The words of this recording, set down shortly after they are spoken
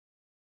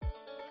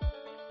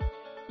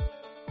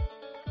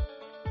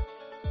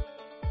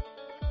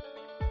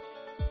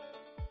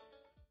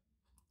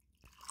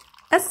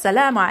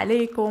Assalamu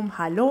alaikum,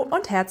 hallo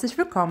und herzlich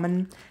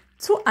willkommen.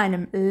 Zu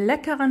einem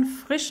leckeren,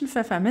 frischen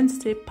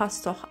Pfefferminztee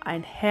passt doch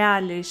ein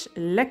herrlich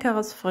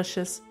leckeres,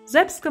 frisches,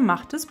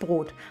 selbstgemachtes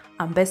Brot.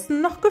 Am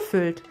besten noch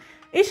gefüllt.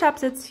 Ich habe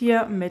es jetzt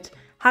hier mit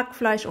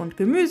Hackfleisch und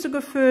Gemüse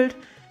gefüllt.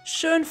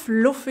 Schön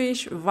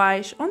fluffig,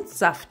 weich und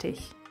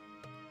saftig.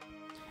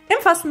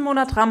 Im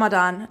Fastenmonat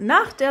Ramadan,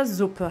 nach der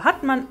Suppe,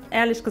 hat man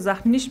ehrlich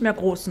gesagt nicht mehr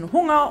großen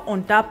Hunger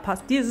und da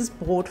passt dieses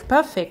Brot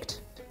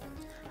perfekt.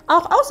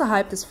 Auch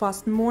außerhalb des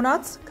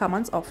Fastenmonats kann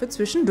man es auch für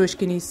zwischendurch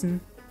genießen.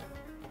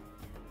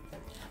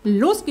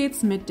 Los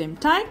geht's mit dem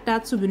Teig.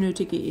 Dazu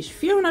benötige ich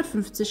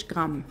 450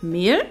 Gramm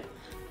Mehl,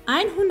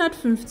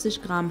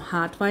 150 Gramm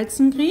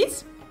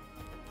Hartweizengrieß,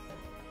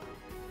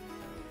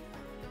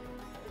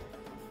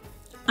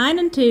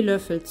 einen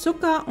Teelöffel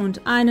Zucker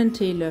und einen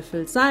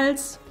Teelöffel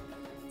Salz,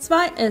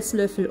 2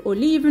 Esslöffel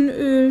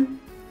Olivenöl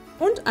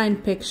und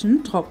ein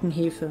Päckchen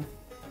Trockenhefe.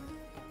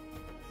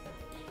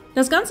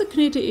 Das Ganze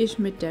knete ich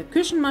mit der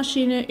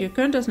Küchenmaschine. Ihr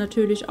könnt das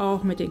natürlich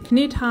auch mit den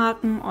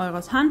Knethaken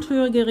eures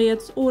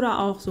Handrührgeräts oder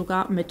auch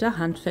sogar mit der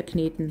Hand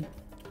verkneten.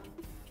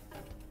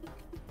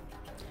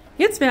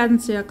 Jetzt werden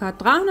ca.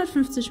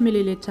 350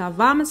 ml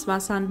warmes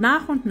Wasser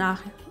nach und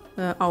nach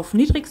auf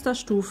niedrigster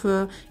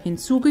Stufe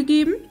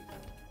hinzugegeben.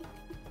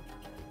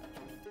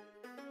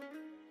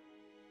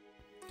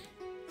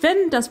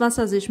 Wenn das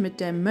Wasser sich mit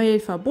dem Mehl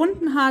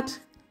verbunden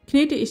hat,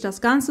 knete ich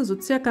das Ganze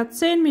so circa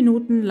 10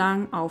 Minuten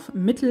lang auf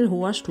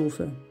mittelhoher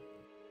Stufe.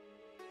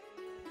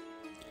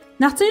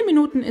 Nach 10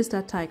 Minuten ist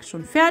der Teig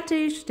schon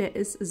fertig, der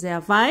ist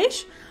sehr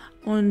weich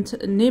und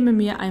nehme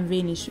mir ein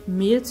wenig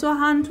Mehl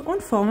zur Hand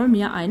und forme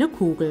mir eine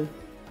Kugel.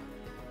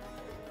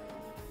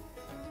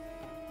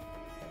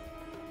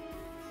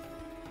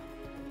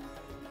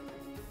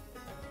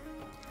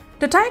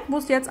 Der Teig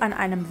muss jetzt an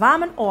einem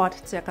warmen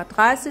Ort ca.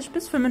 30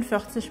 bis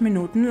 45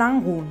 Minuten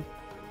lang ruhen.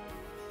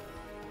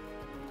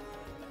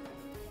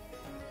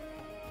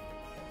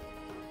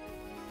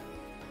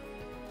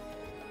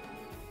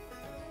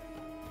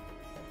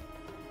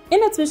 In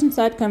der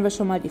Zwischenzeit können wir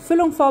schon mal die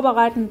Füllung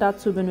vorbereiten.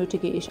 Dazu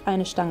benötige ich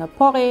eine Stange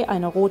Porree,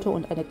 eine rote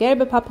und eine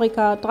gelbe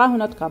Paprika,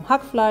 300 Gramm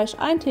Hackfleisch,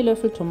 1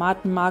 Teelöffel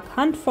Tomatenmark,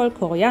 Handvoll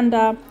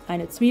Koriander,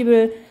 eine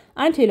Zwiebel,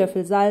 1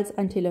 Teelöffel Salz,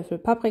 1 Teelöffel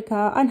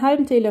Paprika, einen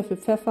halben Teelöffel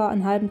Pfeffer,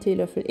 einen halben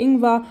Teelöffel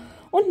Ingwer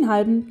und einen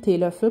halben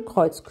Teelöffel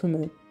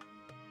Kreuzkümmel.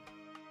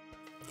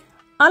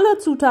 Alle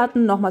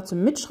Zutaten nochmal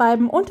zum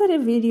Mitschreiben unter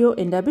dem Video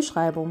in der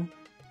Beschreibung.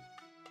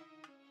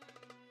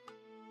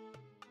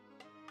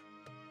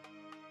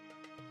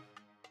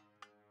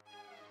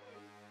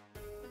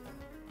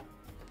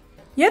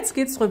 Jetzt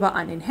geht es rüber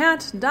an den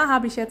Herd. Da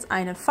habe ich jetzt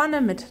eine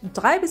Pfanne mit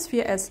 3 bis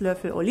 4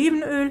 Esslöffel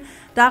Olivenöl.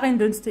 Darin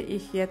dünste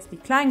ich jetzt die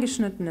klein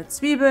geschnittene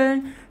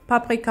Zwiebeln,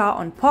 Paprika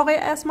und Porree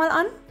erstmal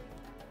an.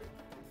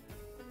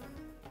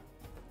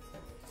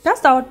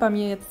 Das dauert bei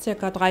mir jetzt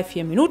ca.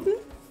 3-4 Minuten.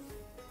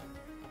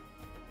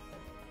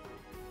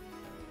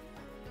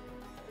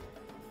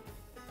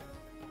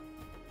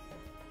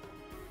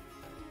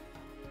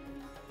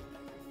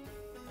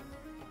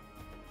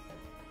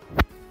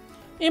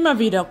 Immer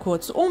wieder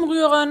kurz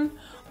umrühren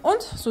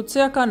und so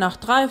circa nach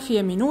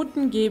 3-4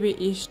 Minuten gebe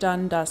ich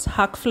dann das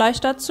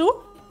Hackfleisch dazu.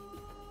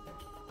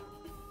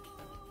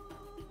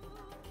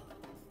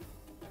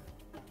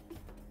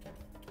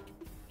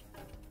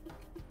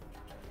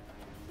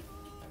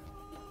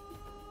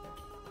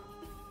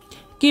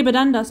 Gebe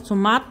dann das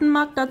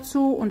Tomatenmark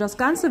dazu und das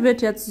Ganze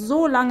wird jetzt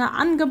so lange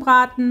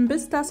angebraten,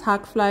 bis das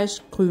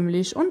Hackfleisch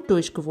cremelig und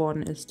durch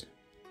geworden ist.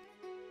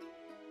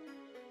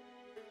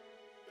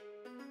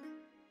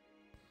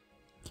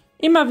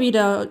 Immer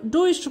wieder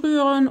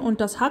durchrühren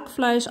und das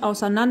Hackfleisch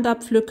auseinander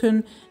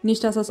pflücken,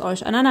 nicht dass es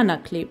euch aneinander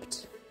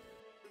klebt.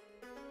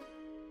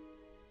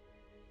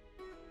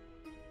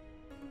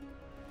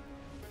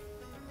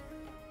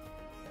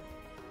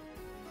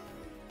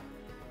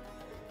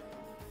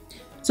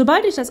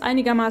 Sobald ich das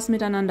einigermaßen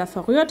miteinander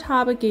verrührt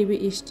habe, gebe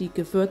ich die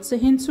Gewürze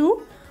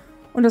hinzu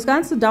und das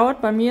Ganze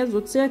dauert bei mir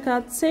so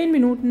circa 10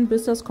 Minuten,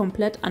 bis das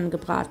komplett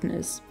angebraten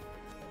ist.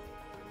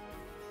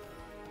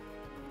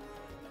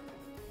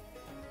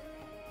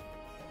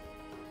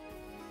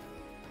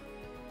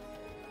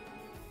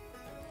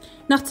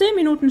 Nach 10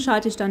 Minuten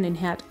schalte ich dann den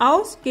Herd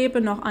aus,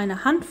 gebe noch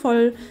eine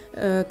Handvoll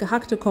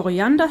gehackte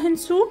Koriander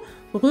hinzu,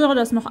 rühre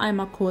das noch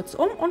einmal kurz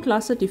um und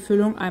lasse die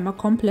Füllung einmal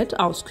komplett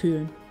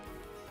auskühlen.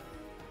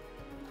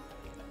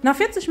 Nach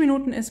 40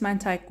 Minuten ist mein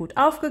Teig gut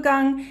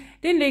aufgegangen,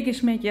 den lege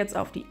ich mir jetzt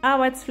auf die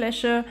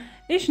Arbeitsfläche.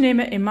 Ich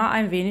nehme immer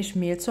ein wenig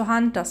Mehl zur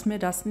Hand, dass mir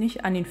das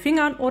nicht an den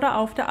Fingern oder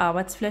auf der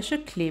Arbeitsfläche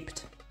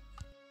klebt.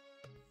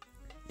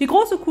 Die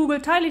große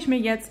Kugel teile ich mir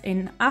jetzt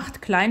in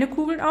 8 kleine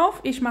Kugeln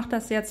auf. Ich mache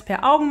das jetzt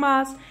per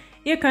Augenmaß.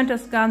 Ihr könnt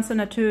das Ganze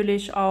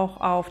natürlich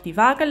auch auf die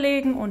Waage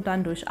legen und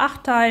dann durch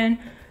 8 teilen.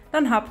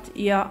 Dann habt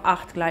ihr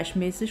 8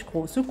 gleichmäßig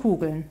große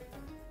Kugeln.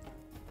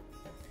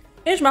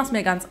 Ich mache es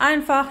mir ganz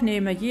einfach,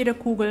 nehme jede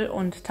Kugel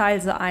und teile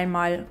sie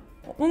einmal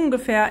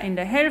ungefähr in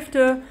der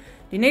Hälfte,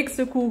 die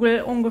nächste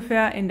Kugel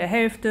ungefähr in der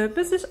Hälfte,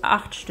 bis ich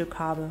 8 Stück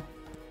habe.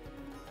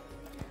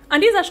 An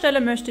dieser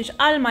Stelle möchte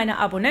ich all meine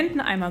Abonnenten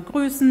einmal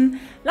grüßen.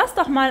 Lasst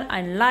doch mal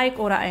ein Like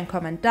oder einen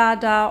Kommentar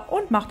da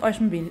und macht euch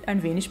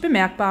ein wenig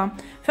bemerkbar.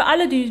 Für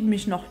alle, die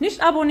mich noch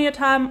nicht abonniert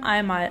haben,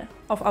 einmal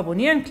auf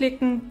Abonnieren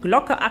klicken,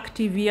 Glocke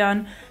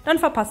aktivieren, dann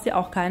verpasst ihr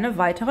auch keine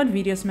weiteren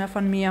Videos mehr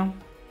von mir.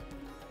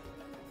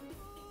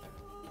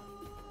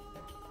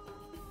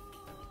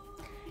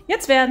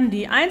 Jetzt werden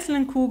die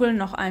einzelnen Kugeln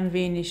noch ein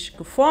wenig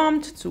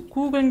geformt, zu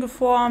Kugeln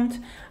geformt,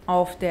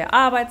 auf der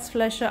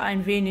Arbeitsfläche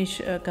ein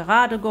wenig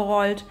gerade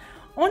gerollt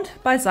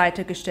und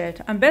beiseite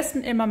gestellt. Am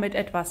besten immer mit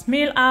etwas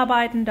Mehl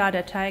arbeiten, da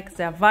der Teig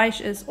sehr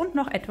weich ist und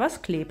noch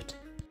etwas klebt.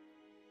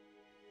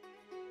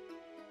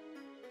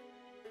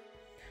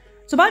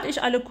 Sobald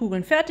ich alle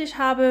Kugeln fertig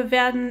habe,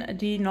 werden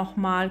die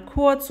nochmal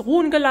kurz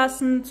ruhen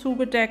gelassen,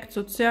 zugedeckt,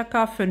 so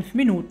circa 5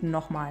 Minuten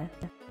nochmal.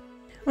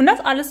 Und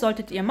das alles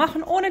solltet ihr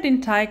machen, ohne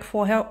den Teig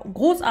vorher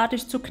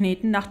großartig zu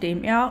kneten,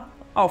 nachdem er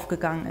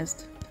aufgegangen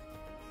ist.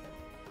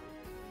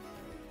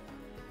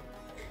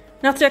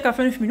 Nach ca.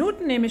 5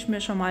 Minuten nehme ich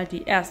mir schon mal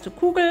die erste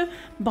Kugel,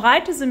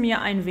 breite sie mir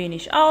ein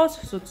wenig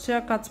aus, so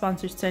ca.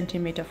 20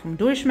 cm vom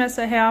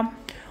Durchmesser her,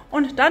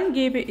 und dann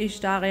gebe ich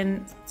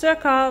darin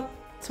ca.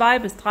 2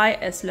 bis 3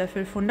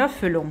 Esslöffel von der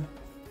Füllung.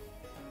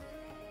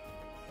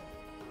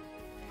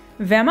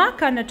 Wer mag,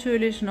 kann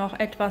natürlich noch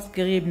etwas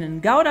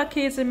geriebenen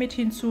Gouda-Käse mit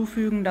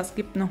hinzufügen. Das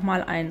gibt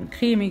nochmal einen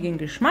cremigen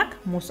Geschmack,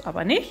 muss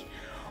aber nicht.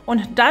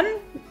 Und dann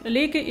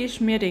lege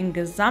ich mir den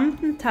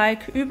gesamten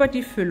Teig über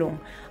die Füllung.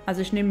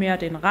 Also ich nehme mir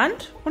den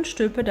Rand und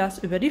stülpe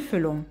das über die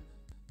Füllung.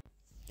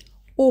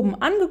 Oben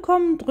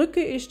angekommen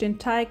drücke ich den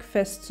Teig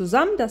fest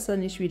zusammen, dass er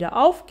nicht wieder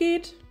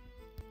aufgeht.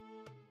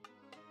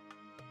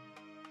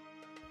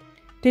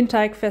 Den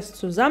Teig fest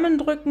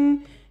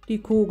zusammendrücken,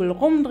 die Kugel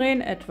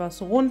rumdrehen,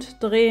 etwas rund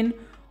drehen.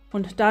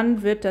 Und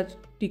dann wird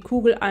die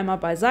Kugel einmal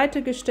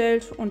beiseite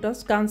gestellt und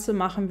das Ganze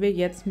machen wir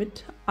jetzt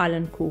mit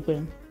allen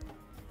Kugeln.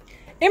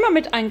 Immer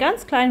mit ein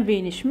ganz klein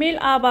wenig Mehl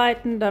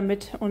arbeiten,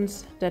 damit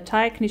uns der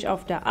Teig nicht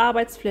auf der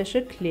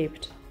Arbeitsfläche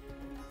klebt.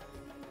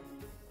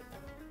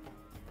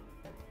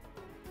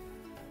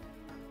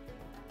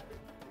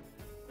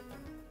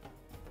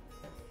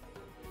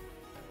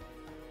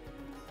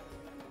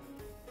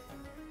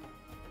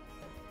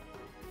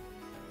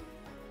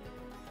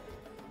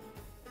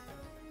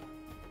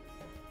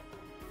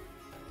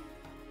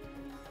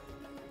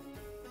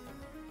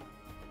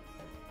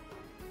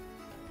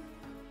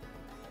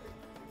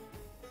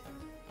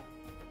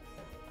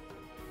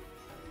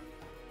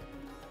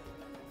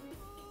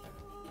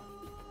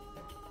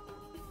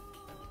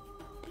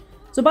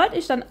 Sobald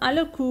ich dann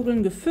alle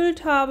Kugeln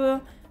gefüllt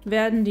habe,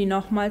 werden die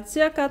nochmal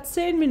circa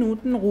 10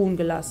 Minuten ruhen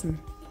gelassen.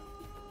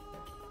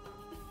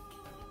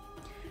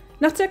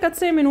 Nach circa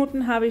 10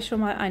 Minuten habe ich schon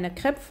mal eine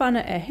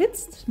Crepepfanne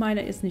erhitzt.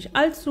 Meine ist nicht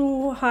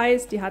allzu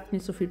heiß, die hat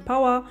nicht so viel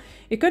Power.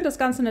 Ihr könnt das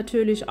Ganze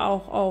natürlich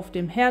auch auf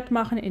dem Herd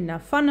machen, in der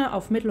Pfanne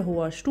auf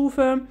mittelhoher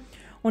Stufe.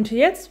 Und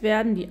jetzt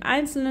werden die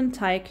einzelnen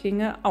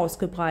Teiglinge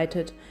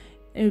ausgebreitet.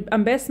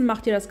 Am besten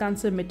macht ihr das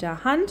Ganze mit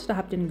der Hand, da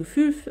habt ihr ein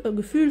Gefühl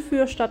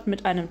für, statt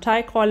mit einem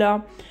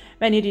Teigroller.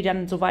 Wenn ihr die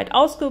dann soweit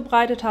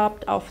ausgebreitet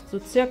habt, auf so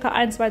circa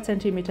 1-2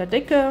 cm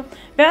Dicke,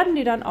 werden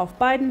die dann auf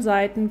beiden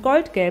Seiten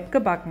goldgelb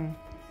gebacken.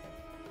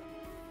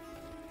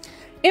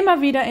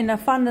 Immer wieder in der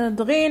Pfanne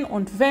drehen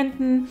und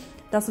wenden,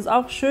 dass es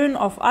auch schön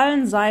auf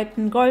allen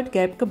Seiten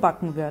goldgelb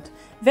gebacken wird.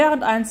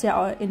 Während eins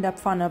ja in der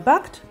Pfanne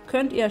backt,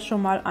 könnt ihr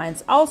schon mal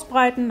eins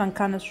ausbreiten, dann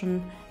kann es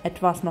schon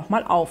etwas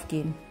nochmal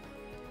aufgehen.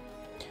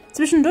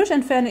 Zwischendurch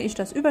entferne ich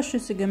das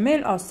überschüssige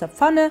Mehl aus der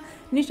Pfanne,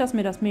 nicht dass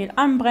mir das Mehl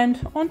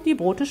anbrennt und die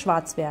Brote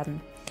schwarz werden.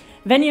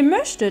 Wenn ihr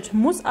möchtet,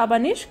 muss aber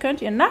nicht,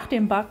 könnt ihr nach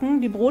dem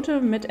Backen die Brote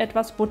mit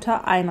etwas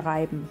Butter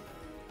einreiben.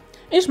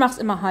 Ich mache es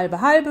immer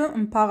halbe-halbe,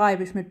 ein paar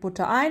reibe ich mit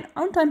Butter ein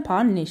und ein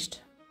paar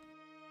nicht.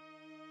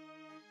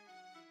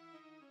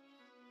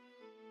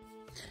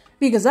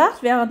 Wie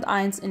gesagt, während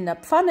eins in der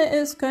Pfanne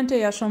ist, könnt ihr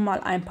ja schon mal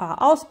ein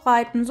paar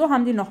ausbreiten, so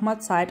haben die nochmal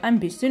Zeit, ein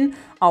bisschen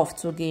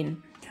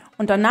aufzugehen.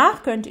 Und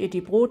danach könnt ihr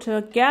die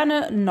Brote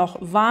gerne noch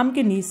warm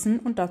genießen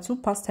und dazu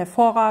passt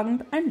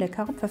hervorragend ein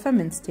leckerer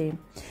Pfefferminztee.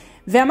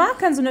 Wer mag,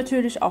 kann sie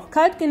natürlich auch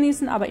kalt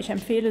genießen, aber ich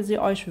empfehle sie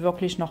euch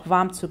wirklich noch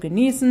warm zu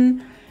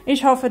genießen.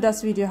 Ich hoffe,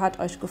 das Video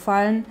hat euch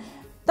gefallen.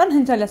 Dann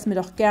hinterlasst mir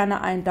doch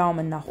gerne einen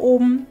Daumen nach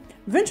oben.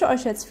 Ich wünsche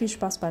euch jetzt viel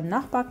Spaß beim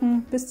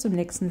Nachbacken. Bis zum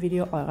nächsten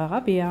Video, eure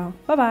Rabea.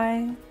 Bye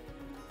bye.